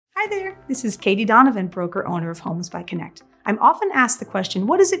Hi there, this is Katy Donovan, broker owner of Homes by Connect. I'm often asked the question,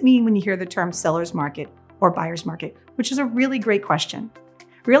 what does it mean when you hear the term seller's market or buyer's market? Which is a really great question.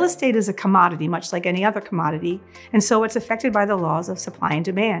 Real estate is a commodity, much like any other commodity, and so it's affected by the laws of supply and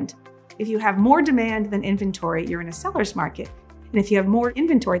demand. If you have more demand than inventory, you're in a seller's market. And if you have more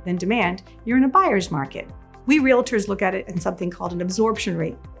inventory than demand, you're in a buyer's market. We realtors look at it in something called an absorption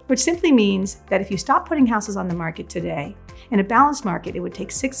rate, which simply means that if you stop putting houses on the market today, in a balanced market, it would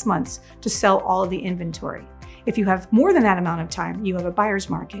take 6 months to sell all of the inventory. If you have more than that amount of time, you have a buyer's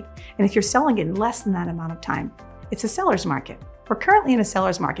market. And if you're selling it in less than that amount of time, it's a seller's market. We're currently in a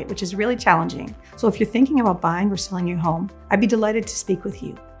seller's market, which is really challenging. So if you're thinking about buying or selling your home, I'd be delighted to speak with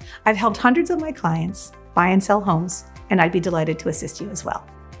you. I've helped hundreds of my clients buy and sell homes, and I'd be delighted to assist you as well.